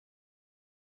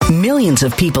Millions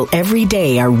of people every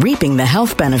day are reaping the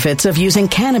health benefits of using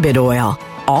cannabis oil,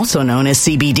 also known as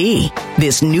CBD.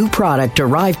 This new product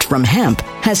derived from hemp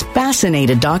has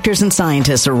fascinated doctors and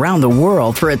scientists around the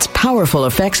world for its powerful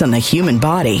effects on the human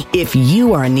body. If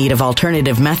you are in need of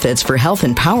alternative methods for health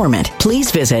empowerment, please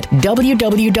visit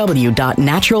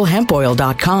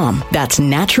www.naturalhempoil.com. That's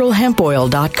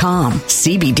naturalhempoil.com.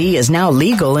 CBD is now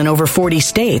legal in over 40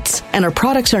 states, and our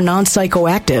products are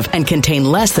non-psychoactive and contain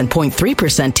less than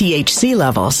 0.3% THC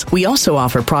levels. We also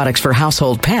offer products for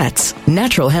household pets.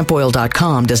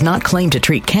 Naturalhempoil.com does not claim to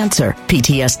treat cancer,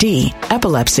 PTSD,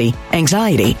 epilepsy,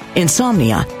 anxiety,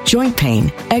 insomnia, joint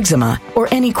pain, eczema, or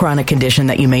any chronic condition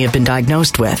that you may have been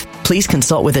diagnosed with. Please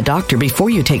consult with a doctor before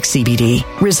you take CBD.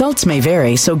 Results may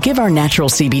vary, so give our natural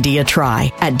CBD a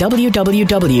try at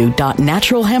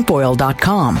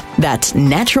www.naturalhempoil.com. That's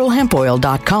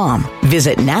naturalhempoil.com.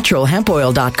 Visit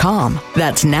naturalhempoil.com.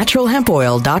 That's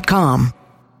naturalhempoil.com.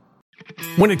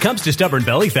 When it comes to stubborn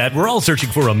belly fat, we're all searching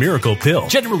for a miracle pill.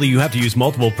 Generally, you have to use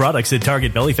multiple products that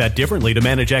target belly fat differently to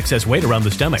manage excess weight around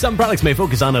the stomach. Some products may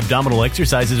focus on abdominal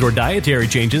exercises or dietary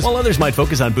changes, while others might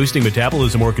focus on boosting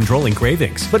metabolism or controlling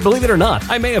cravings. But believe it or not,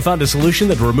 I may have found a solution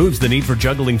that removes the need for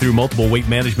juggling through multiple weight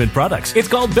management products. It's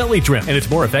called Belly Trim, and it's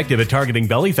more effective at targeting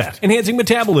belly fat, enhancing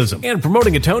metabolism, and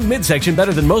promoting a toned midsection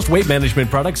better than most weight management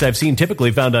products I've seen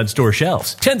typically found on store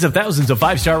shelves. Tens of thousands of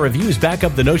 5-star reviews back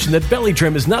up the notion that Belly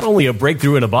Trim is not only a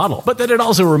breakthrough in a bottle, but that it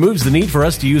also removes the need for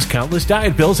us to use countless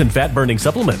diet pills and fat-burning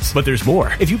supplements. But there's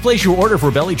more. If you place your order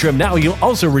for Belly Trim now, you'll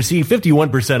also receive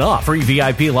 51% off, free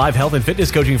VIP live health and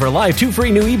fitness coaching for life, 2 free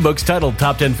new ebooks titled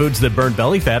Top 10 Foods That Burn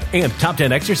Belly Fat and Top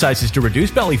 10 Exercises to Reduce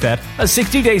Belly Fat, a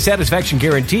 60-day satisfaction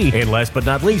guarantee, and last but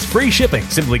not least, free shipping.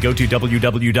 Simply go to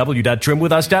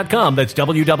www.trimwithus.com. That's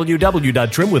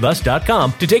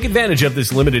www.trimwithus.com to take advantage of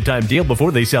this limited time deal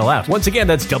before they sell out. Once again,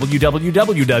 that's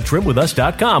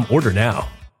www.trimwithus.com. Order now.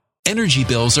 Energy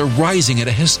bills are rising at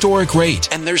a historic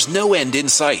rate, and there's no end in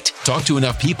sight. Talk to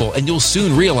enough people, and you'll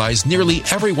soon realize nearly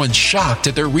everyone's shocked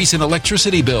at their recent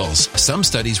electricity bills. Some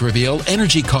studies reveal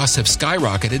energy costs have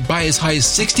skyrocketed by as high as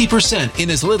 60%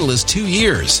 in as little as 2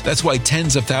 years. That's why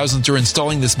tens of thousands are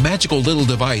installing this magical little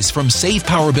device from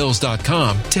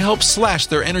SavePowerBills.com to help slash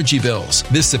their energy bills.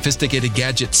 This sophisticated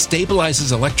gadget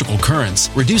stabilizes electrical currents,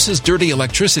 reduces dirty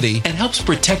electricity, and helps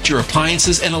protect your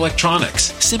appliances and electronics.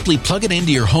 Simply plug it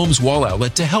into your home's wall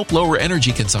outlet to help lower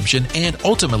energy consumption and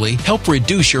ultimately help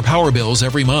reduce your power bills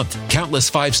every month.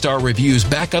 Countless 5-star reviews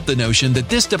back up the notion that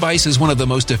this device is one of the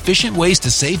most efficient ways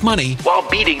to save money while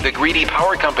beating the greedy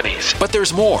power companies. But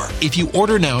there's more. If you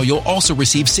order now, you'll also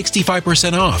receive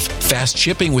 65% off, fast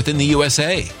shipping within the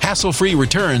USA, hassle-free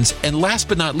returns, and last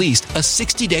but not least, a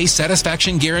 60-day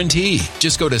satisfaction guarantee.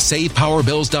 Just go to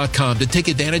SavePowerBills.com to take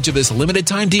advantage of this limited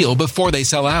time deal before they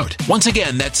sell out. Once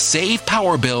again, that's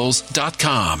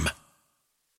SavePowerBills.com.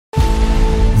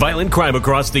 Violent crime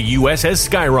across the U.S. has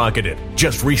skyrocketed.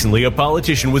 Just recently, a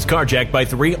politician was carjacked by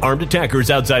 3 armed attackers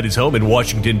outside his home in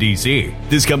Washington, D.C.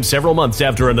 This comes several months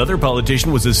after another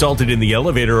politician was assaulted in the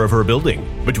elevator of her building.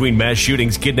 Between mass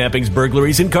shootings, kidnappings,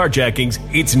 burglaries, and carjackings,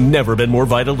 it's never been more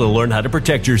vital to learn how to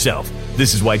protect yourself.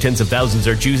 This is why tens of thousands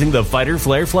are choosing the Fighter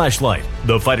Flare flashlight.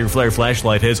 The Fighter Flare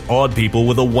flashlight has awed people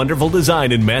with a wonderful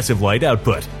design and massive light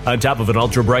output. On top of an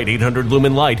ultra-bright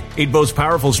 800-lumen light, it boasts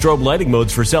powerful strobe lighting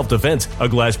modes for self-defense, a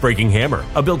glass-breaking hammer,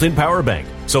 a built-in power bank,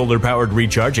 solar-powered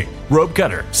recharging, rope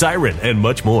cutter, siren, and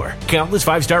much more. Countless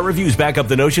 5-star reviews back up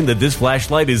the notion that this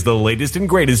flashlight is the latest and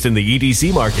greatest in the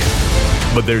EDC market.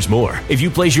 But there's more. If you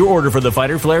place your order for the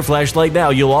Fighter Flare flashlight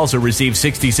now, you'll also receive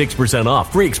 66%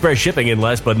 off, free express shipping, and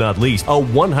last but not least, a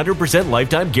 100%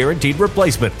 lifetime guaranteed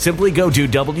replacement. Simply go to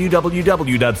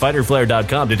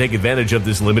www.fighterflare.com to take advantage of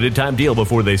this limited time deal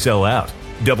before they sell out.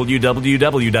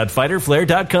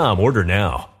 www.fighterflare.com. Order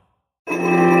now.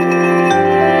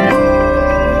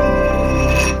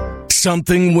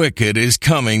 Something wicked is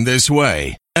coming this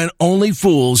way, and only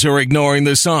fools are ignoring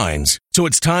the signs. So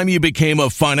it's time you became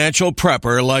a financial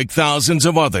prepper like thousands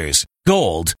of others.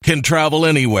 Gold can travel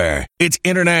anywhere. It's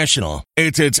international.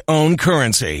 It's its own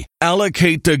currency.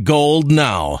 Allocate to gold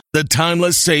now, the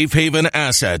timeless safe haven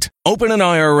asset. Open an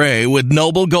IRA with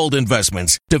Noble Gold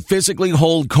Investments to physically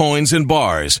hold coins and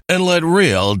bars and let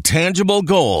real, tangible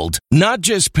gold, not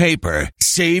just paper,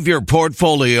 Save your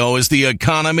portfolio as the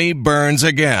economy burns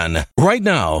again. Right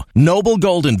now, Noble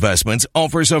Gold Investments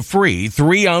offers a free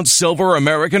 3-ounce silver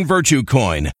American Virtue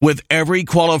coin with every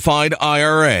qualified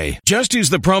IRA. Just use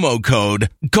the promo code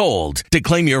GOLD to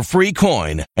claim your free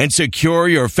coin and secure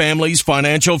your family's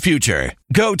financial future.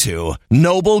 Go to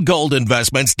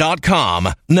noblegoldinvestments.com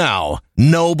now.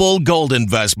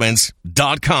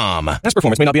 noblegoldinvestments.com. Past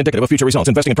performance may not be indicative of future results.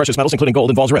 Investing in precious metals, including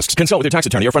gold, involves risks. Consult with your tax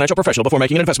attorney or financial professional before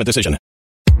making an investment decision.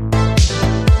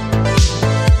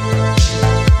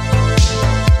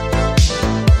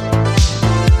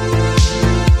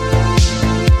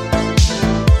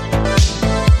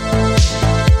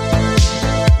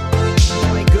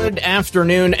 Good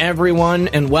afternoon, everyone,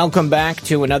 and welcome back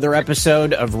to another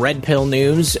episode of Red Pill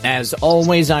News. As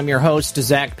always, I'm your host,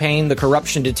 Zach Payne, the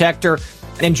corruption detector.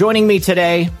 And joining me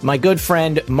today, my good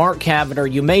friend, Mark Cavanagh.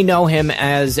 You may know him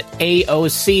as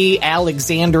AOC,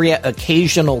 Alexandria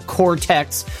Occasional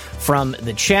Cortex, from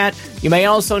the chat. You may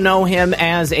also know him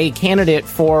as a candidate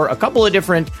for a couple of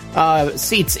different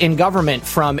seats in government,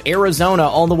 from Arizona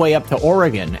all the way up to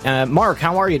Oregon. Mark,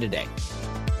 how are you today?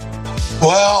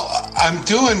 Well, I'm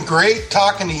doing great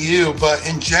talking to you, but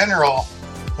in general,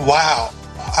 wow,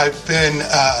 I've been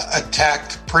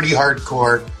attacked pretty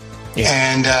hardcore. Yeah.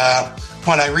 And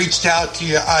when I reached out to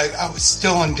you, I was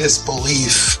still in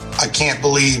disbelief. I can't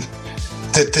believe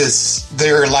that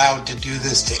they're allowed to do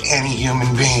this to any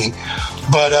human being.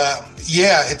 But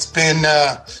yeah, it's been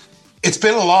a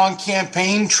long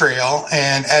campaign trail.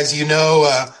 And as you know,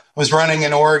 I was running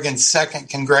in Oregon's 2nd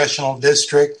congressional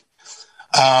district.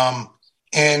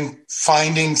 And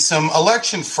finding some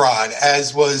election fraud,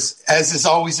 as is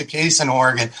always the case in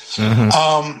Oregon.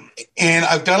 Mm-hmm. And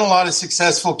I've done a lot of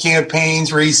successful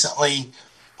campaigns recently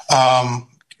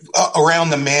around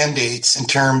the mandates in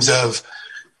terms of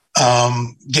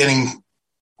getting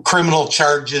criminal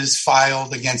charges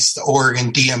filed against the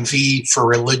Oregon DMV for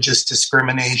religious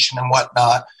discrimination and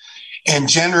whatnot. And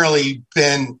generally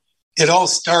it all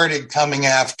started coming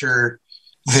after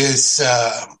this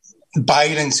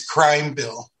Biden's crime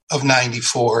bill of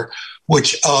 94,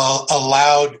 which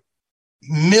allowed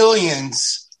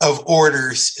millions of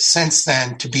orders since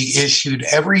then to be issued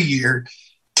every year,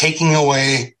 taking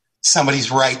away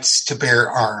somebody's rights to bear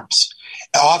arms,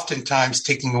 oftentimes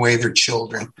taking away their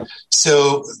children.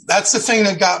 So that's the thing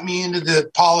that got me into the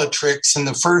politics in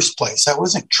the first place. I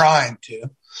wasn't trying to.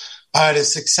 I had a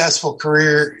successful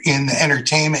career in the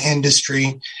entertainment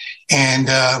industry and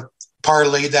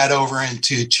parlayed that over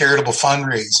into charitable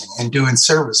fundraising and doing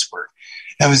service work.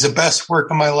 And it was the best work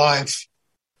of my life,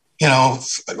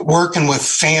 working with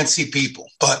fancy people.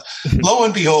 But lo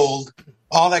and behold,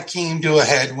 all that came to a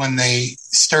head when they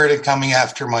started coming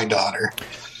after my daughter.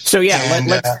 So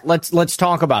yeah, let's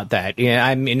talk about that. Yeah,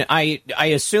 I mean, I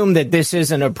assume that this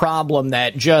isn't a problem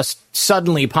that just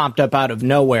suddenly popped up out of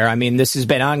nowhere. I mean, this has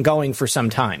been ongoing for some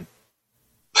time.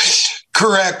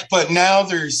 Correct, but now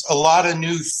there's a lot of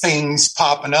new things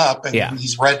popping up and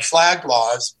these red flag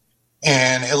laws,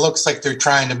 and it looks like they're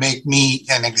trying to make me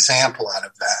an example out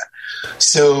of that.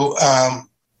 So,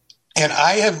 and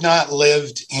I have not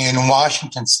lived in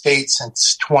Washington State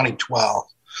since 2012.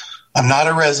 I'm not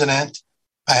a resident.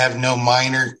 I have no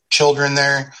minor children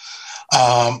there.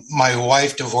 My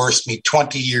wife divorced me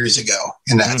 20 years ago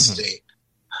in that state.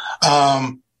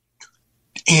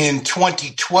 In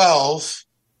 2012,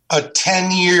 a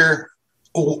 10-year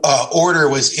order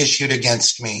was issued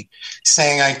against me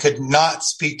saying I could not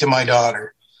speak to my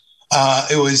daughter.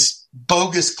 It was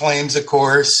bogus claims, of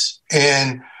course,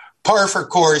 and par for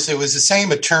course, it was the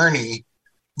same attorney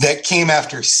that came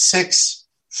after 6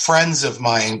 friends of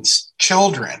mine's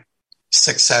children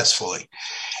successfully.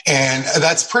 And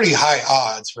that's pretty high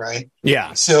odds, right?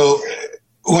 Yeah. So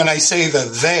when I say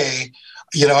they,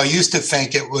 I used to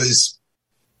think it was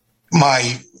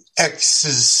my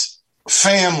ex's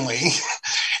family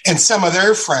and some of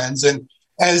their friends. And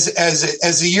as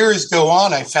the years go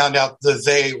on, I found out the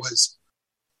they was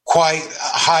quite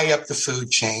high up the food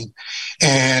chain.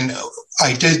 And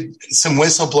I did some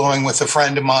whistleblowing with a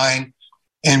friend of mine,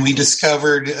 and we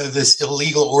discovered this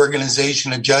illegal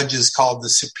organization of judges called the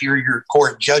Superior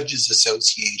Court Judges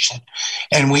Association.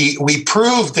 And we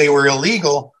proved they were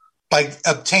illegal by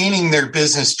obtaining their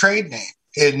business trade name.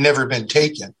 It had never been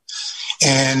taken.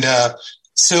 And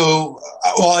so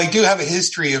while I do have a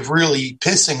history of really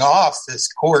pissing off this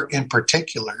court in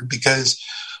particular, because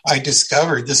I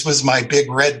discovered this was my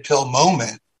big red pill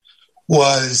moment,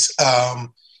 was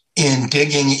in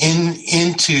digging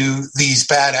into these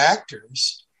bad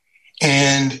actors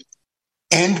and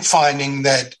finding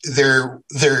that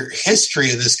their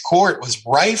history of this court was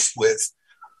rife with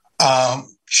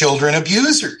children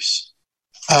abusers.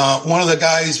 one of the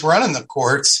guys running the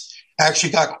courts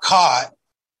actually got caught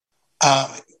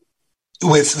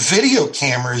with video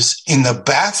cameras in the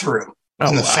bathroom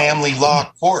in the family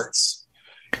law courts,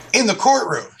 in the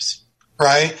courtrooms,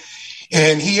 right?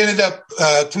 And he ended up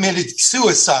committed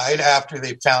suicide after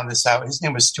they found this out. His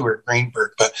name was Stuart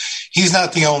Greenberg, but he's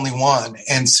not the only one.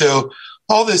 And so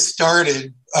all this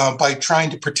started by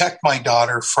trying to protect my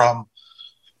daughter from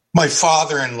my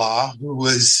father-in-law, who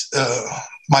was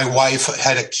my wife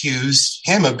had accused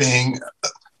him of being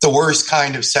the worst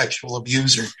kind of sexual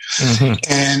abuser. Mm-hmm.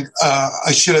 And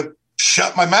I should have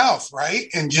shut my mouth, right?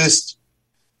 And just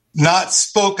not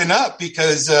spoken up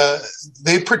because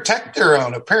they protect their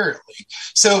own, apparently.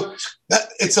 So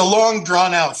it's a long,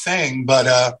 drawn-out thing,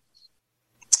 but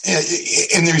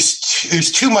and there's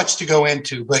too much to go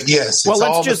into. But yes, it's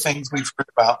all the things we've heard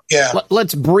about. Yeah.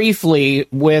 Let's briefly,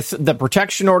 with the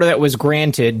protection order that was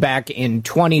granted back in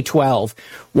 2012,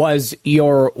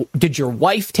 did your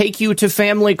wife take you to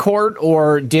family court,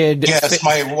 or did... Yes,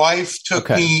 my wife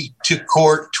took me to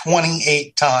court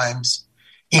 28 times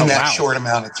in that short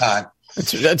amount of time.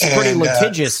 That's pretty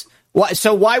litigious.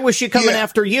 So why was she coming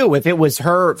after you if it was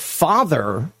her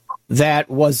father that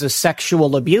was a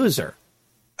sexual abuser?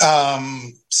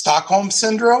 Stockholm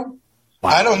syndrome. Wow.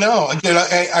 I don't know. Again,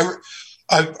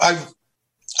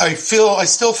 I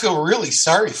still feel really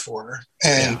sorry for her,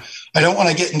 and I don't want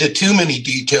to get into too many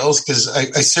details because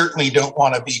I certainly don't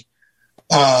want to be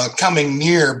coming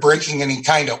near breaking any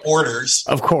kind of orders.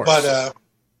 Of course, but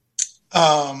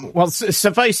well,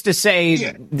 suffice to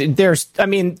say, there's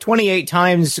 28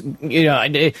 times.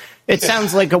 It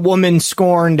sounds like a woman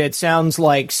scorned. It sounds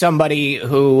like somebody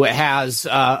who has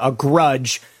a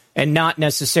grudge, and not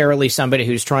necessarily somebody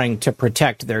who's trying to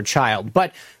protect their child.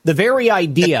 But the very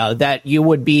idea that you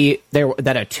would be there,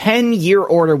 that a 10-year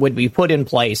order would be put in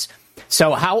place.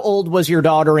 So how old was your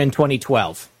daughter in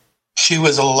 2012? She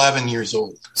was 11 years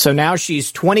old. So now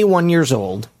she's 21 years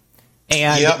old.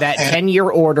 And that 10-year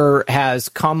order has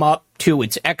come up to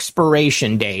its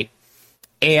expiration date.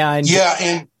 And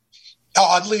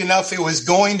oddly enough, it was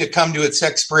going to come to its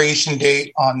expiration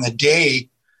date on the day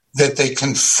that they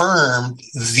confirmed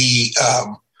the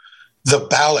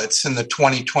ballots in the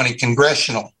 2020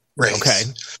 congressional race. Okay.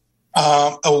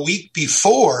 A week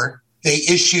before, they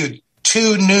issued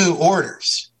 2 new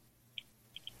orders.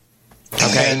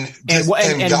 Okay.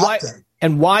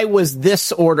 And why was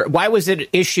this order? Why was it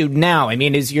issued now? I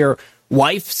mean, is your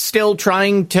wife still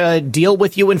trying to deal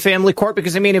with you in family court?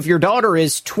 Because, if your daughter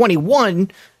is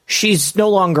 21, she's no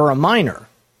longer a minor.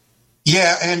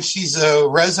 Yeah, and she's a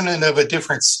resident of a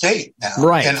different state now.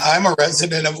 Right. And I'm a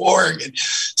resident of Oregon.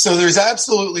 So there's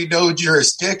absolutely no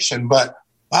jurisdiction, but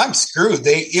I'm screwed.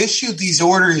 They issued these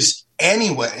orders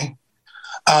anyway.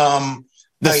 The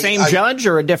same judge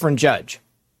or a different judge?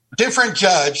 Different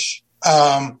judge.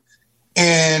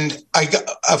 And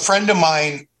a friend of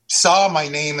mine saw my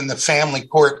name in the family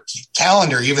court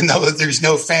calendar, even though there's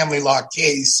no family law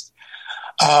case.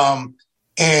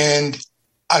 And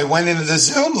I went into the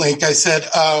Zoom link. I said,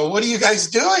 what are you guys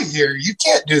doing here? You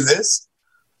can't do this.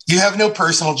 You have no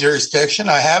personal jurisdiction.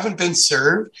 I haven't been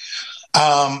served.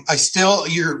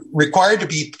 You're required to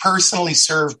be personally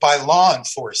served by law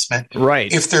enforcement. Right.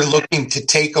 If they're looking to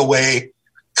take away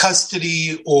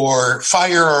custody or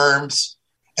firearms.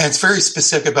 And it's very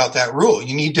specific about that rule.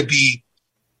 You need to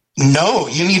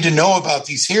know about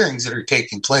these hearings that are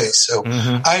taking place. So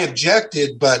I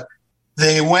objected, but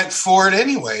they went for it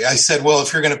anyway. I said, well,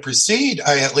 if you're going to proceed,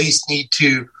 I at least need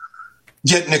to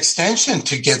get an extension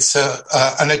to get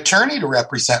an attorney to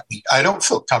represent me. I don't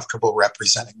feel comfortable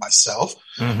representing myself.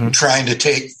 I'm trying to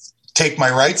take my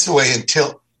rights away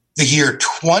until the year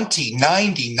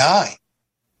 2099.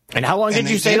 And how long did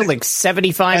you say? Like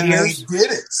 75 years? They did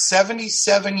it.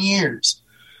 77 years.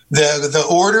 The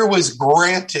order was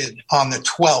granted on the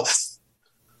 12th,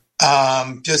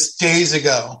 just days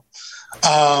ago.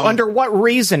 Under what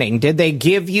reasoning? Did they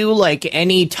give you like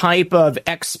any type of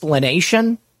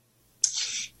explanation?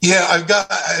 Yeah, I've got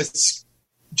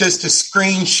just a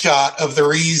screenshot of the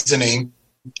reasoning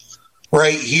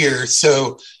right here.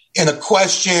 So in a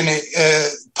question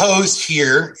posed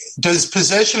here, does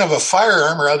possession of a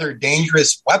firearm or other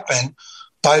dangerous weapon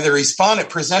by the respondent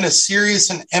present a serious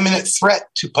and imminent threat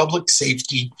to public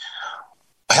safety,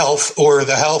 health, or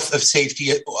the health of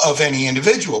safety of any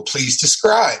individual? Please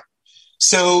describe.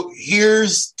 So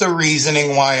here's the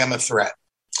reasoning why I'm a threat.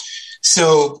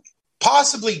 So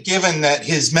possibly given that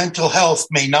his mental health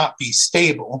may not be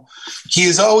stable, he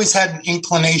has always had an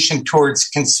inclination towards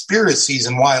conspiracies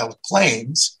and wild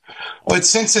claims. But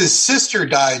since his sister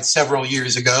died several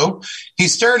years ago, he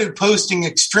started posting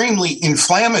extremely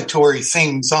inflammatory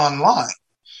things online.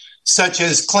 such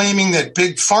as claiming that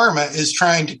Big Pharma is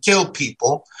trying to kill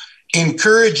people,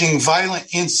 encouraging violent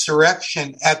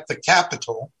insurrection at the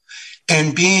Capitol,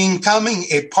 and becoming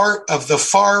a part of the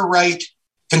far-right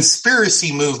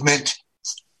conspiracy movement,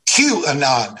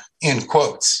 QAnon, in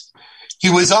quotes. He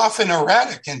was often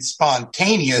erratic and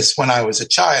spontaneous when I was a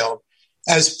child,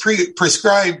 as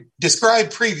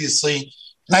described previously,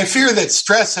 and I fear that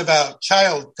stress about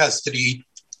child custody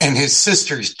and his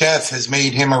sister's death has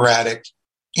made him erratic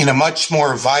in a much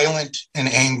more violent and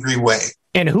angry way.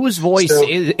 And whose voice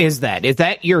is that? Is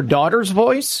that your daughter's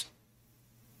voice?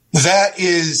 That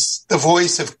is the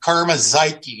voice of Karma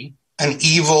Zeike, an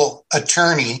evil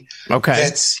attorney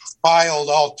that's filed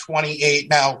all 28,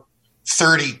 now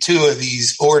 32 of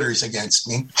these orders against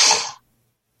me.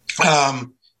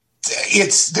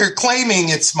 They're claiming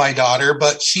it's my daughter,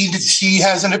 but she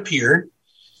hasn't appeared.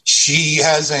 She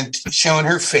hasn't shown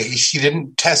her face. She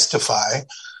didn't testify.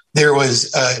 There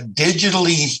was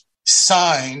digitally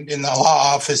signed in the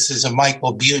law offices of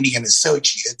Michael Buney and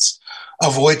Associates,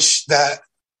 of which that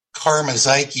Karma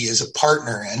Zeike is a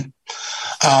partner in.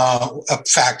 A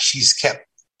fact she's kept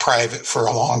private for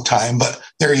a long time, but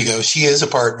there you go. She is a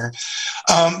partner.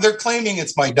 They're claiming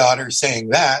it's my daughter saying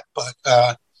that, but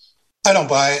I don't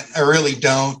buy it. I really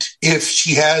don't. If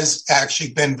she has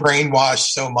actually been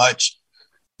brainwashed so much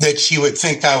that she would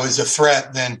think I was a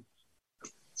threat, then,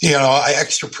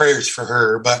 extra prayers for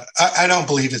her. But I don't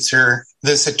believe it's her.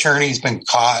 This attorney's been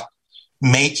caught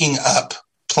making up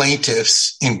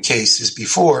plaintiffs in cases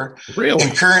before. Really?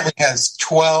 And currently has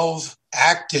 12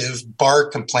 active bar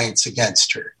complaints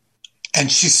against her.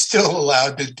 And she's still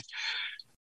allowed to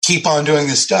keep on doing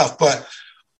this stuff. But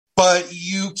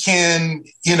you can,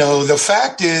 the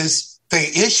fact is they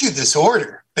issued this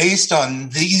order based on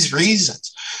these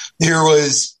reasons. There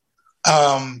was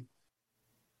my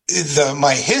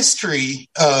history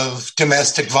of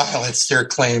domestic violence, they're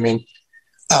claiming,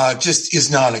 just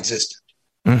is non-existent.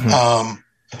 Mm-hmm.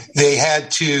 They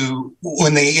had to,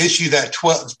 when they issued that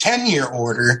 10-year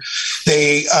order,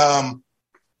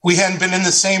 we hadn't been in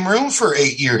the same room for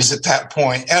 8 years at that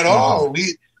point at all.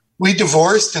 We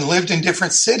divorced and lived in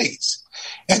different cities.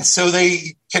 And so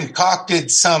they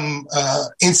concocted some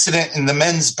incident in the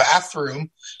men's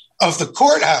bathroom of the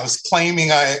courthouse,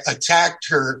 claiming I attacked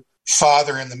her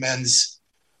father in the men's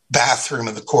bathroom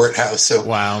of the courthouse. So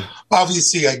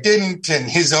obviously I didn't, and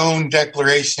his own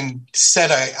declaration said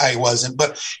I wasn't.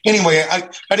 But anyway, I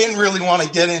didn't really want to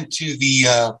get into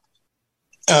the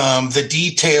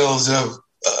details of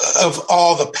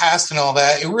all the past and all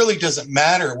that. It really doesn't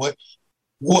matter. What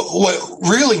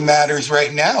really matters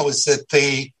right now is that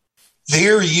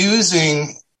they're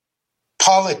using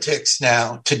politics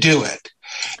now to do it.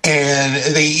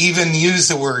 And they even use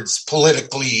the words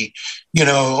politically,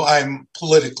 I'm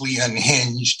politically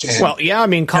unhinged.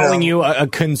 And, calling you a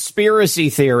conspiracy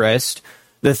theorist,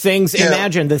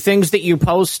 imagine the things that you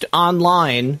post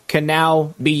online can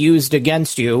now be used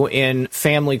against you in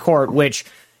family court, which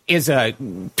is a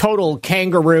total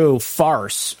kangaroo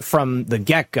farce from the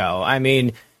get-go. I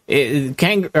mean,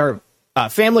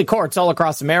 family courts all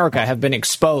across America have been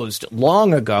exposed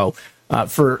long ago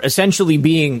for essentially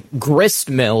being grist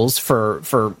mills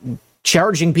for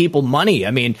charging people money.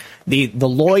 I mean, the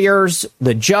lawyers,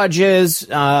 the judges,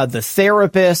 the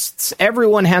therapists,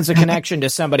 everyone has a connection to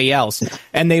somebody else,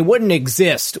 and they wouldn't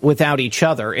exist without each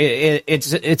other.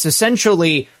 It's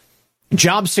essentially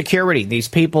job security. These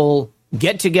people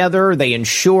get together, they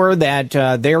ensure that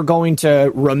they're going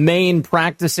to remain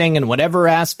practicing in whatever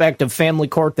aspect of family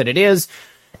court that it is.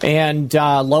 And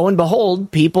lo and behold,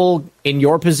 people in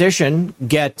your position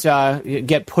get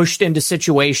pushed into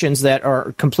situations that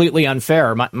are completely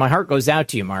unfair. My heart goes out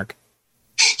to you, Mark.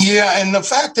 Yeah, and the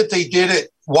fact that they did it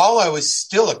while I was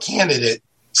still a candidate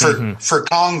for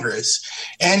Congress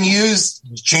and used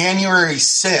January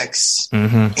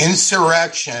 6th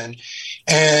insurrection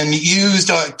and used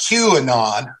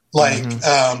QAnon,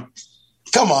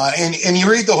 come on, and you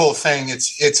read the whole thing,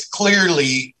 it's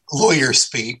clearly lawyer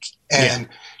speak, and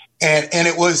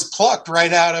it was plucked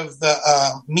right out of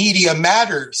the Media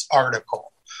Matters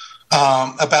article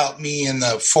about me and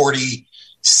the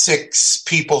 46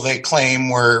 people they claim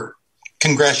were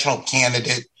congressional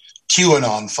candidate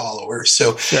QAnon followers.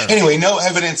 So anyway, no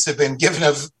evidence have been given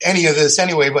of any of this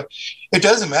anyway, but it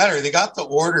doesn't matter. They got the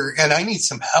order, and I need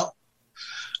some help.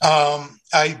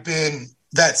 I've been,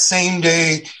 that same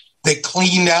day, they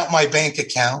cleaned out my bank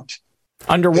account.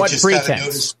 Under what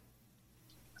pretense?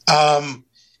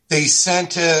 They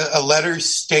sent a letter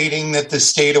stating that the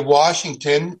state of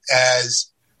Washington has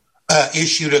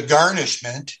issued a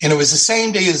garnishment, and it was the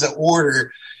same day as the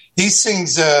order. These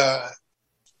things,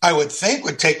 I would think,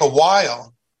 would take a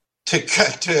while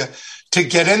to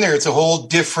get in there. It's a whole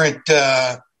different,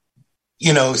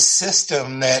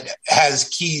 system that has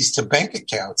keys to bank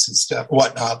accounts and stuff,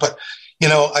 whatnot. But,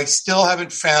 I still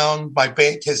haven't found, my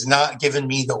bank has not given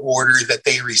me the order that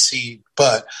they received.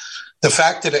 But the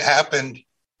fact that it happened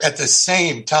at the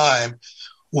same time,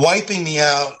 wiping me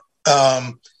out,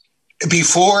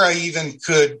 before I even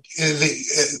could,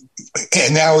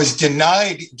 and I was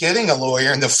denied getting a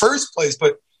lawyer in the first place,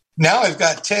 but now I've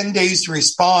got 10 days to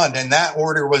respond, and that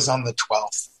order was on the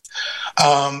 12th.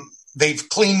 They've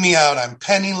cleaned me out. I'm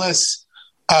penniless.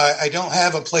 I don't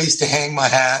have a place to hang my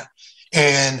hat.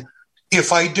 And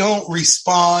if I don't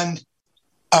respond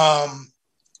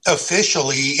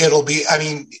officially,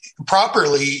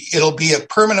 properly, it'll be a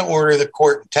permanent order of the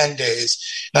court in 10 days.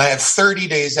 And I have 30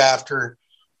 days after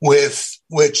with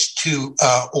which to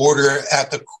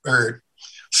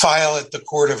file at the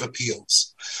Court of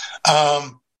Appeals.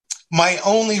 My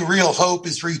only real hope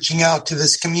is reaching out to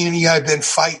this community I've been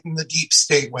fighting the deep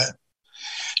state with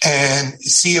and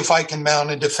see if I can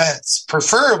mount a defense,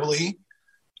 preferably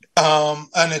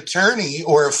an attorney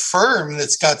or a firm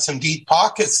that's got some deep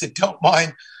pockets that don't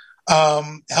mind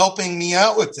helping me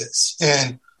out with this.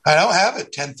 And I don't have a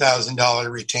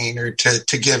 $10,000 retainer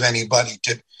to give anybody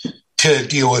to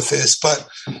deal with this. But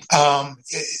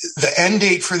the end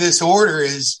date for this order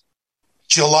is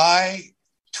July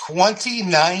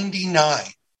 2099.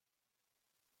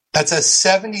 That's a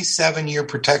 77-year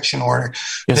protection order.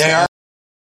 Yes,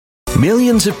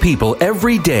 millions of people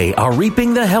every day are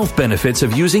reaping the health benefits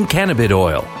of using cannabis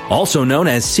oil, also known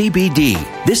as CBD.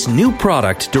 This new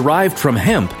product derived from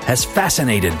hemp has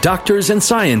fascinated doctors and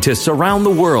scientists around the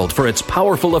world for its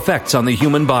powerful effects on the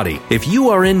human body. If you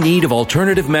are in need of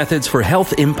alternative methods for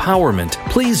health empowerment,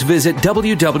 please visit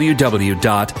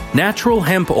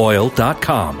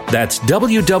www.naturalhempoil.com. That's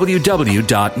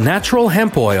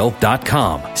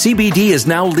www.naturalhempoil.com. CBD is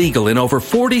now legal in over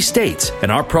 40 states,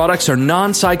 and our products are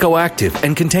non-psychoactive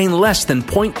and contain less than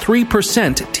 0.3%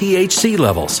 THC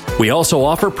levels. We also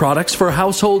offer products for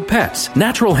household pets.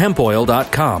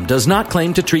 NaturalHempOil.com does not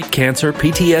claim to treat cancer,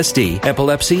 PTSD,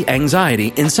 epilepsy,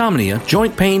 anxiety, insomnia,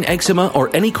 joint pain, eczema,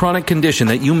 or any chronic condition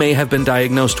that you may have been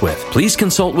diagnosed with. Please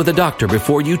consult with a doctor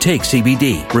before you take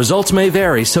CBD. Results may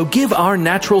vary, so give our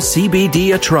natural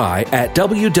CBD a try at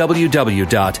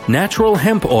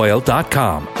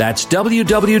www.naturalhempoil.com. That's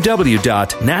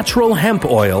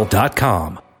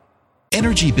www.naturalhempoil.com.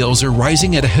 Energy bills are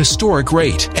rising at a historic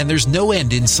rate, and there's no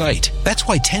end in sight. That's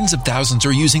why tens of thousands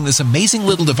are using this amazing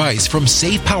little device from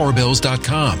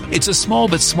SavePowerBills.com. It's a small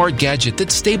but smart gadget that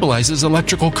stabilizes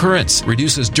electrical currents,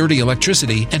 reduces dirty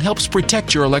electricity, and helps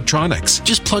protect your electronics.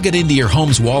 Just plug it into your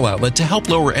home's wall outlet to help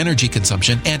lower energy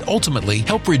consumption and ultimately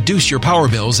help reduce your power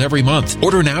bills every month.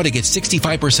 Order now to get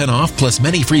 65% off plus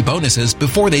many free bonuses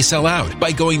before they sell out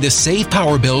by going to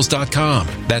SavePowerBills.com.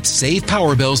 That's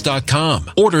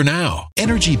SavePowerBills.com. Order now.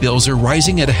 Energy bills are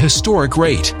rising at a historic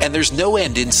rate, and there's no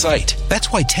end in sight.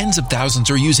 That's why tens of thousands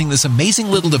are using this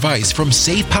amazing little device from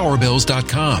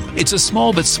SavePowerBills.com. It's a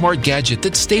small but smart gadget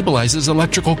that stabilizes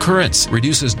electrical currents,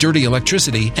 reduces dirty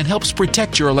electricity, and helps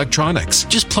protect your electronics.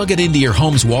 Just plug it into your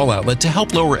home's wall outlet to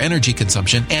help lower energy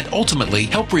consumption and ultimately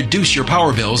help reduce your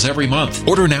power bills every month.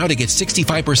 Order now to get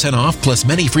 65% off plus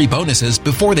many free bonuses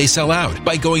before they sell out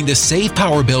by going to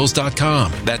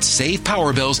SavePowerBills.com. That's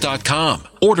SavePowerBills.com.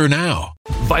 Order now.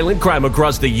 Violent crime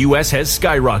across the U.S. has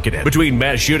skyrocketed. Between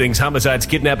mass shootings, homicides,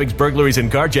 kidnappings, burglaries,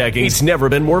 and carjacking, it's never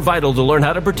been more vital to learn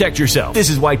how to protect yourself. This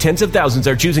is why tens of thousands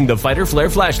are choosing the Fighter Flare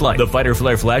flashlight. The Fighter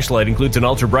Flare flashlight includes an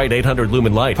ultra-bright 800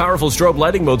 lumen light, powerful strobe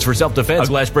lighting modes for self-defense,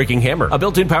 a glass-breaking hammer, a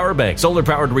built-in power bank,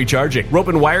 solar-powered recharging, rope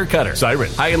and wire cutter,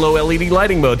 siren, high and low LED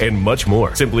lighting mode, and much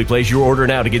more. Simply place your order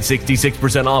now to get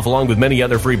 66% off along with many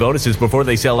other free bonuses before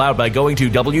they sell out by going to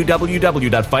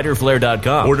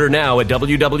www.fighterflare.com. Order now at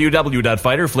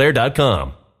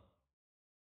www.fighterflare.com.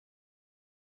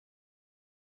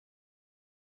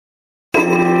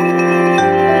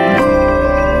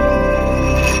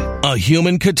 A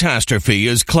human catastrophe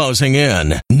is closing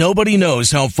in. Nobody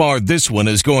knows how far this one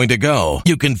is going to go.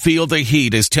 You can feel the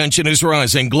heat as tension is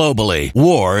rising globally.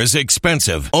 War is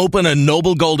expensive. Open a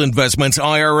Noble Gold Investments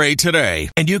IRA today,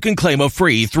 and you can claim a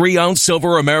free 3-ounce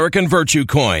silver American Virtue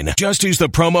coin. Just use the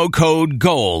promo code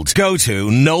GOLD. Go to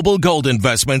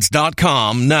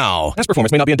noblegoldinvestments.com now. Past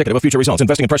performance may not be indicative of future results.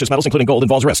 Investing in precious metals, including gold,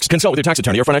 involves risks. Consult with your tax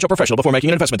attorney or financial professional before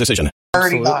making an investment decision.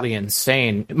 Absolutely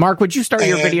insane. Mark, would you start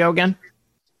your video again?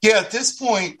 Yeah, at this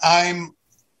point, I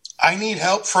need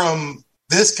help from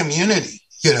this community.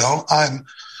 You know, I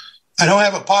don't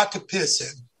have a pot to piss in.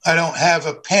 I don't have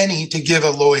a penny to give a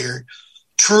lawyer,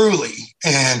 truly.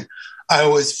 And I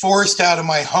was forced out of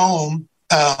my home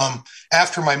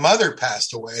after my mother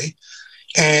passed away.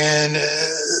 And,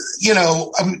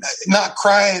 I'm not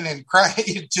crying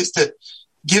just to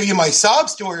give you my sob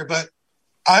story, but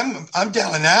I'm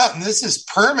down and out, and this is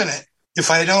permanent if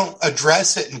I don't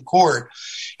address it in court.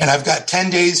 And I've got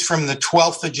 10 days from the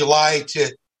 12th of July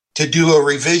to do a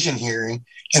revision hearing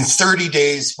and 30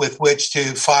 days with which to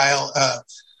file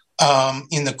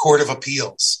in the Court of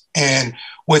Appeals. And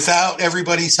without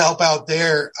everybody's help out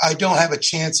there, I don't have a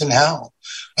chance in hell.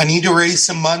 I need to raise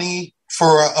some money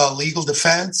for a legal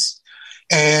defense.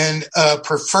 And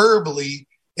preferably,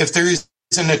 if there's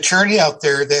an attorney out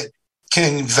there that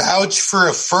can vouch for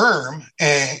a firm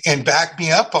and back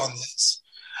me up on this.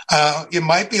 It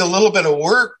might be a little bit of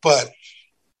work, but,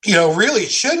 really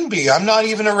it shouldn't be. I'm not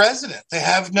even a resident. They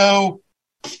have no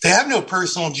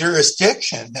personal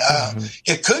jurisdiction.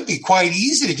 It could be quite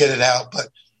easy to get it out, but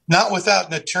not without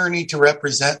an attorney to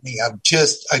represent me. I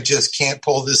just can't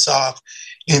pull this off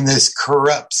in this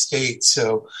corrupt state.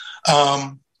 So,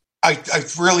 I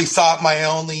really thought my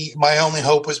only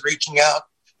hope was reaching out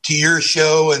to your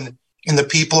show and the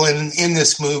people in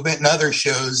this movement and other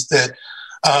shows that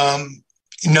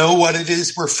know what it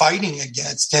is we're fighting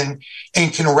against and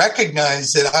can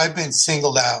recognize that I've been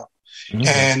singled out. Mm-hmm.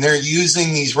 And they're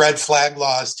using these red flag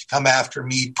laws to come after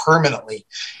me permanently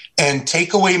and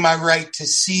take away my right to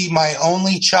see my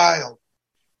only child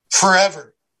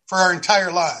forever, for our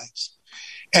entire lives.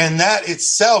 And that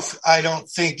itself, I don't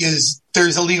think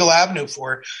there's a legal avenue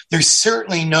for it. There's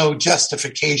certainly no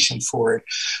justification for it.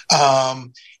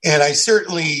 And I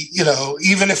certainly,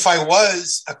 even if I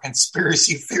was a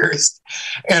conspiracy theorist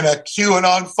and a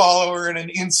QAnon follower and an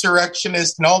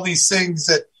insurrectionist and all these things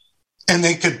and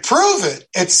they could prove it,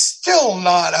 it's still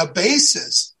not a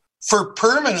basis for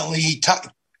permanently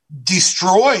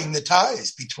destroying the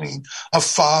ties between a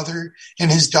father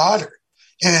and his daughter.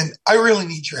 And I really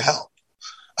need your help.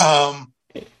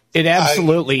 It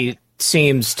absolutely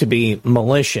seems to be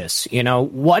malicious.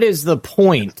 What is the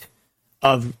point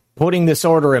of putting this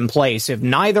order in place if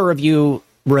neither of you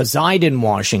reside in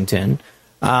Washington,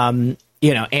 and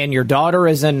your daughter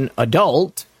is an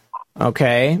adult?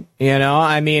 Okay.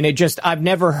 I've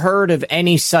never heard of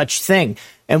any such thing.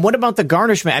 And what about the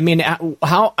garnishment? I mean,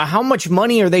 how much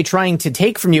money are they trying to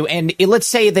take from you? And let's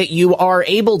say that you are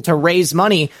able to raise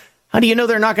money. How do you know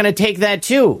they're not going to take that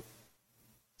too?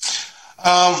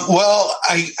 Well,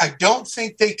 I don't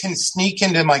think they can sneak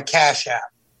into my Cash App.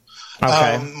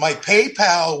 Okay. My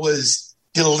PayPal was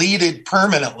deleted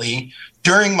permanently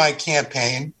during my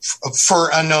campaign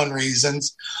for unknown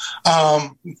reasons.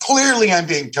 Clearly, I'm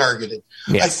being targeted.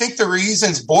 Yeah. I think the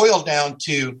reasons boil down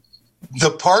to the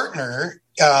partner,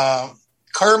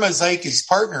 Karma Zeike's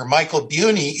partner, Michael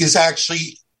Buny, is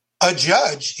actually a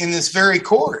judge in this very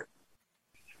court.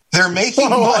 They're making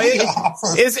money off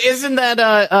of... Isn't that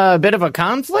a bit of a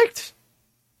conflict?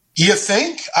 You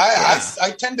think?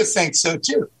 I tend to think so,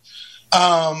 too.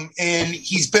 And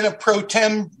he's been a pro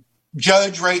tem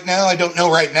judge right now. I don't know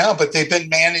right now, but they've been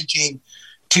managing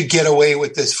to get away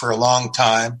with this for a long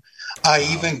time. I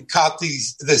even caught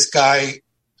this guy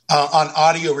on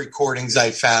audio recordings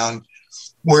I found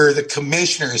where the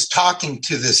commissioner is talking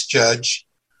to this judge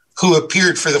who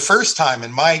appeared for the first time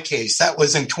in my case. That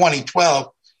was in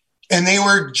 2012. And they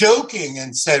were joking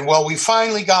and said, well, we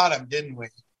finally got him, didn't we?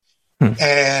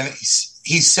 And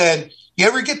he said, you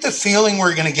ever get the feeling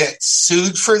we're going to get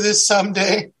sued for this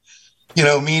someday?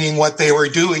 Meaning what they were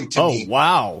doing to me. Oh,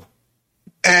 wow.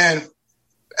 And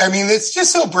I mean, it's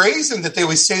just so brazen that they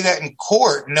would say that in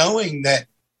court, knowing that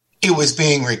it was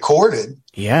being recorded.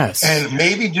 Yes. And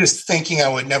maybe just thinking I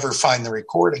would never find the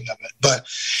recording of it. But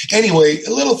anyway,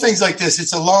 little things like this,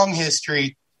 it's a long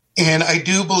history. And I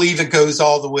do believe it goes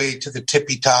all the way to the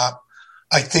tippy top.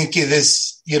 I think it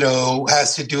is,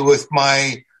 has to do with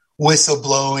my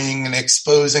whistleblowing and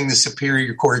exposing the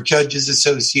Superior Court Judges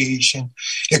Association,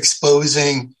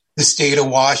 exposing the state of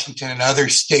Washington and other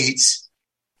states'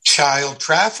 child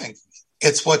trafficking.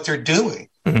 It's what they're doing.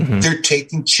 Mm-hmm. They're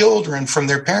taking children from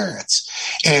their parents.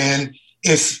 And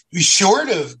if short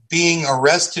of being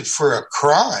arrested for a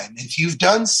crime, if you've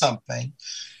done something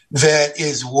that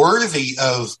is worthy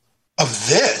of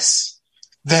this,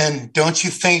 then don't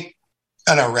you think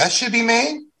an arrest should be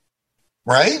made?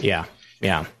 Right? Yeah.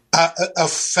 Yeah. A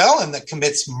felon that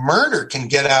commits murder can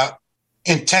get out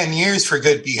in 10 years for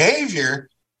good behavior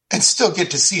and still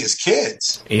get to see his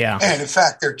kids. Yeah. And in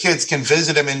fact, their kids can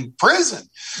visit him in prison.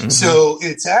 Mm-hmm. So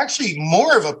it's actually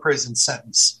more of a prison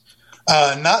sentence,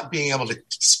 not being able to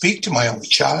speak to my only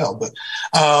child. But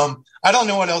I don't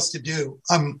know what else to do.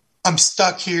 I'm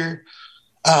stuck here.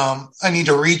 I need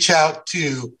to reach out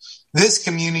to this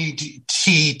community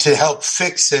to help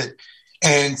fix it.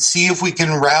 and see if we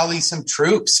can rally some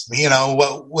troops.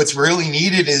 What's really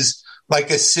needed is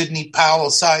like a Sidney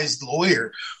Powell-sized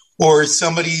lawyer, or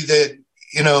somebody that,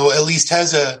 at least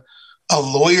has a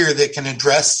lawyer that can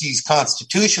address these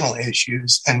constitutional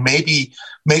issues and maybe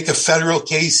make a federal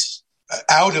case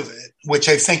out of it, which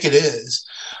I think it is,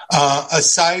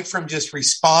 aside from just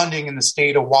responding in the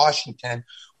state of Washington,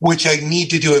 which I need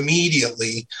to do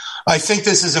immediately. I think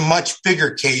this is a much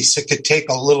bigger case. It could take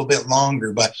a little bit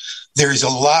longer, but there's a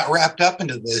lot wrapped up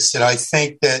into this that I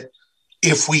think that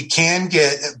if we can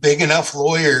get big enough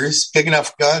lawyers, big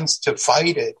enough guns to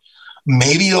fight it,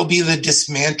 maybe it'll be the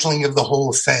dismantling of the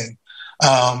whole thing.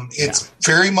 It's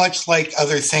very much like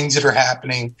other things that are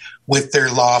happening with their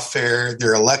lawfare,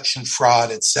 their election fraud,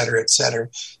 et cetera,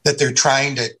 that they're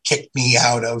trying to kick me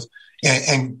out of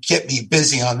and get me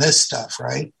busy on this stuff,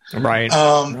 right? Right.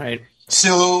 Right.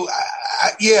 So,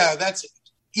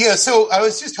 so I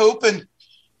was just hoping,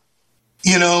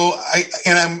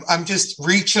 I'm just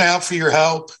reaching out for your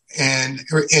help and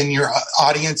your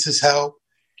audience's help.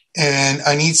 And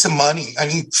I need some money. I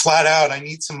need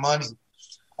some money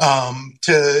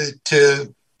to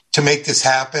make this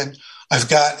happen. I've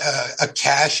got a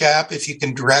Cash App. If you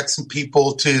can direct some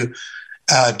people to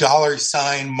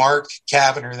 $ Mark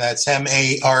Cavener, that's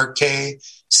MarkCavener.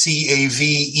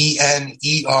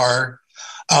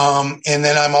 And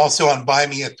then I'm also on Buy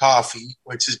Me a Coffee,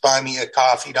 which is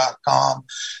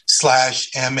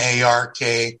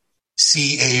buymeacoffee.com/MarkCavener.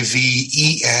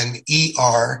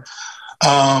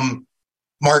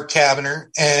 Mark Cavener.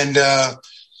 And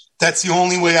that's the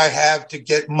only way I have to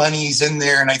get monies in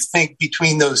there. And I think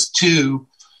between those two,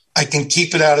 I can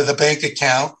keep it out of the bank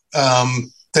account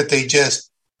that they just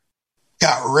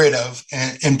got rid of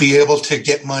and be able to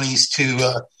get monies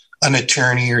to an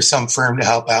attorney or some firm to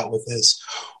help out with this.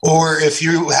 Or if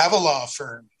you have a law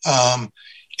firm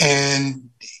and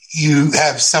you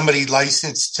have somebody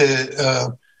licensed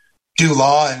to do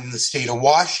law in the state of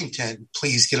Washington,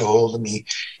 please get a hold of me.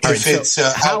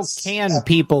 How can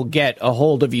people get a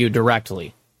hold of you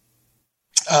directly?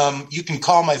 You can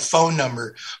call my phone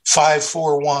number,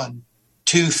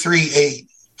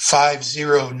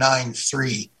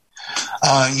 541-238-5093.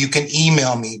 You can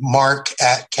email me,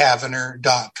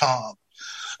 mark@cavener.com.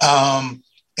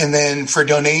 And then for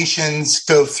donations,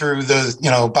 go through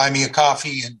the, Buy Me a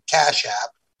Coffee and Cash App.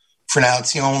 For now,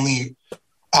 it's the only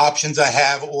options I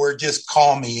have, or just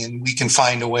call me and we can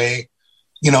find a way,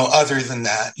 other than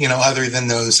that, other than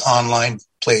those online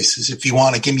places. If you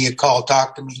want to give me a call,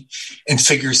 talk to me and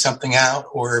figure something out,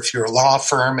 or if you're a law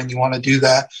firm and you want to do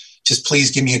that, just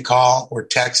please give me a call or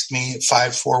text me at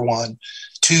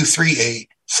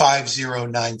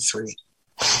 541-238-5093.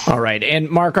 All right. And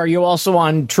Mark, are you also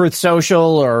on Truth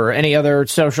Social or any other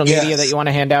social media that you want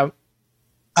to hand out?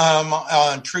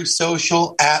 On Truth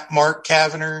Social at Mark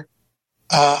Cavener.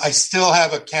 I still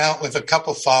have an account with a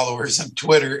couple followers on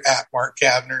Twitter at Mark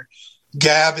Cavener.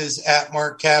 Gab is at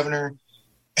Mark Cavener,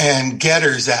 and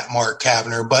Getter's at Mark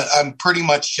Cavener. But I'm pretty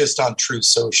much just on Truth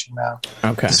Social now.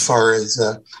 Okay. As far as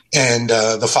the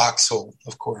Foxhole,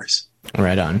 of course.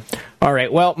 Right on. All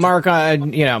right. Well, Mark,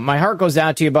 my heart goes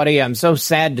out to you, buddy. I'm so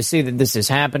sad to see that this is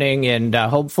happening, and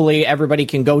hopefully everybody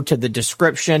can go to the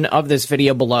description of this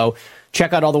video below.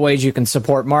 Check out all the ways you can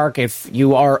support Mark. If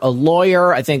you are a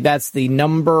lawyer, I think that's the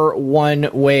number one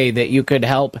way that you could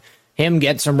help him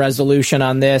get some resolution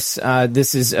on this.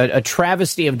 This is a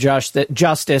travesty of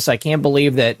justice. I can't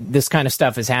believe that this kind of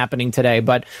stuff is happening today,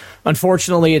 but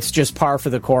unfortunately, it's just par for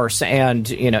the course.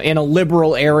 And, in a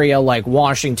liberal area like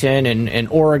Washington and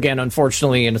Oregon,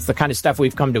 unfortunately, and it's the kind of stuff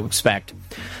we've come to expect.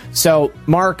 So,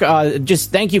 Mark,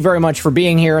 just thank you very much for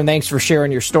being here, and thanks for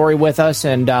sharing your story with us.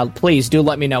 And please do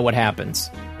let me know what happens.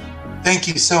 Thank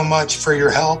you so much for your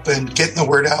help and getting the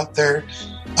word out there.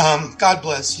 God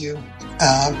bless you.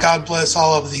 God bless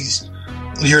all of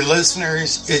your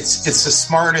listeners. It's the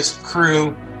smartest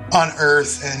crew on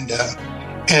earth and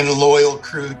a loyal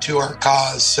crew to our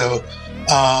cause. So,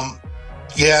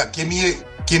 give me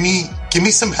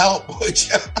some help, would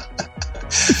you?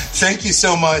 Thank you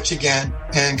so much again,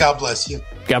 and God bless you.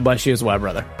 God bless you as well,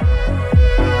 brother.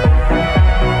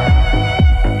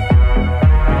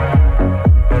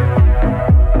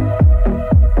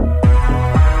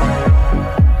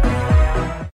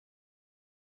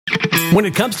 When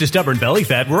it comes to stubborn belly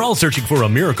fat, we're all searching for a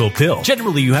miracle pill.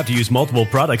 Generally, you have to use multiple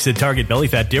products that target belly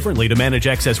fat differently to manage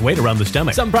excess weight around the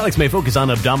stomach. Some products may focus on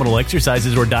abdominal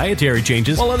exercises or dietary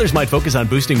changes, while others might focus on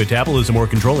boosting metabolism or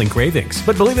controlling cravings.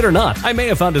 But believe it or not, I may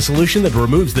have found a solution that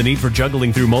removes the need for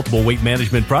juggling through multiple weight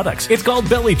management products. It's called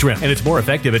Belly Trim, and it's more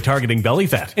effective at targeting belly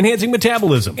fat, enhancing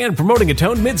metabolism, and promoting a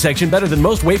toned midsection better than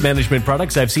most weight management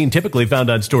products I've seen typically found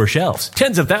on store shelves.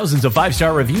 Tens of thousands of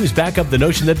 5-star reviews back up the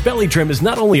notion that Belly Trim is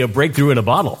not only a breakthrough in a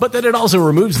bottle, but that it also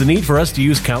removes the need for us to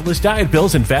use countless diet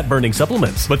pills and fat-burning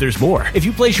supplements. But there's more. If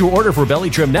you place your order for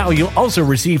Belly Trim now, you'll also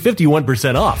receive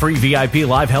 51% off, free VIP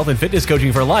live health and fitness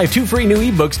coaching for life, 2 free new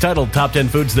ebooks titled Top 10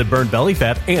 Foods That Burn Belly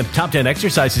Fat and Top 10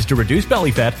 Exercises to Reduce Belly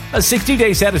Fat, a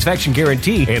 60-day satisfaction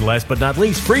guarantee, and last but not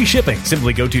least, free shipping.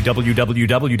 Simply go to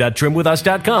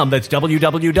www.trimwithus.com. That's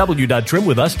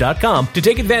www.trimwithus.com to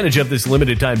take advantage of this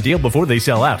limited time deal before they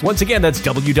sell out. Once again, that's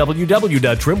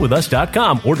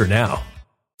www.trimwithus.com. Order now.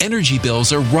 Energy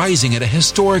bills are rising at a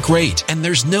historic rate, and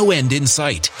there's no end in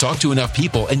sight. Talk to enough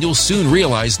people, and you'll soon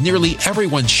realize nearly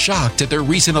everyone's shocked at their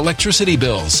recent electricity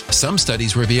bills. Some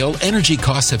studies reveal energy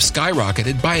costs have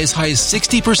skyrocketed by as high as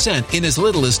 60% in as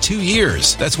little as 2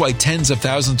 years. That's why tens of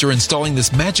thousands are installing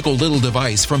this magical little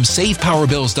device from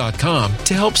SavePowerBills.com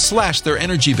to help slash their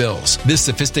energy bills. This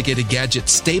sophisticated gadget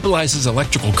stabilizes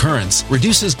electrical currents,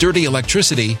 reduces dirty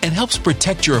electricity, and helps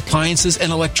protect your appliances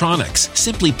and electronics.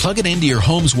 Simply plug it into your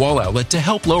home's wall outlet to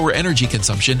help lower energy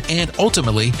consumption and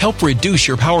ultimately help reduce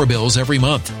your power bills every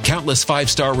month. Countless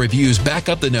 5-star reviews back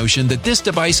up the notion that this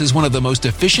device is one of the most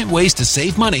efficient ways to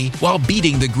save money while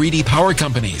beating the greedy power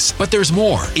companies. But there's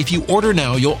more. If you order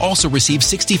now, you'll also receive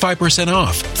 65%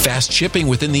 off, fast shipping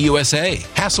within the USA,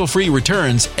 hassle-free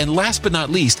returns, and last but not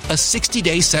least, a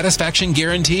 60-day satisfaction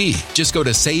guarantee. Just go to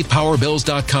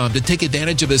SavePowerBills.com to take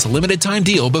advantage of this limited time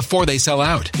deal before they sell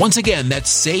out. Once again,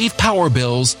 that's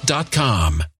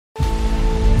SavePowerBills.com.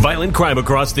 Violent crime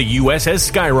across the U.S. has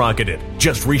skyrocketed.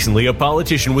 Just recently, a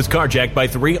politician was carjacked by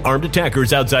 3 armed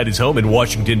attackers outside his home in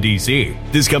Washington, D.C.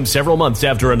 This comes several months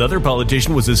after another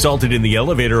politician was assaulted in the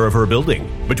elevator of her building.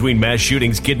 Between mass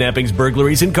shootings, kidnappings,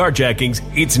 burglaries, and carjackings,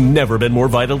 it's never been more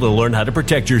vital to learn how to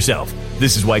protect yourself.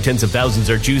 This is why tens of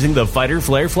thousands are choosing the Fighter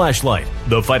Flare flashlight.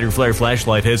 The Fighter Flare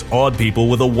flashlight has awed people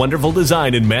with a wonderful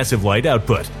design and massive light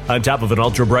output. On top of an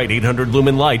ultra-bright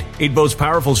 800-lumen light, it boasts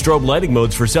powerful strobe lighting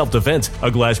modes for self-defense, a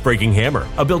glass-breaking hammer,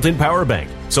 a built-in power bank,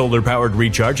 solar-powered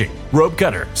recharging, rope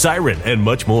cutter, siren, and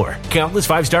much more. Countless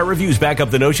 5-star reviews back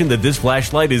up the notion that this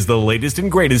flashlight is the latest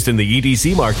and greatest in the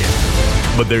EDC market.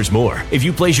 But there's more. If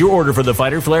you place your order for the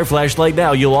Fighter Flare flashlight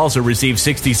now, you'll also receive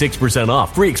 66%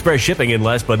 off, free express shipping, and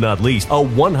last but not least, a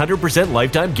 100%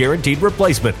 lifetime guaranteed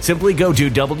replacement. Simply go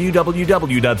to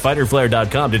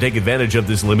www.fighterflare.com to take advantage of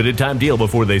this limited time deal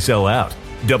before they sell out.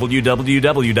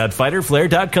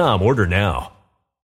 www.fighterflare.com. Order now.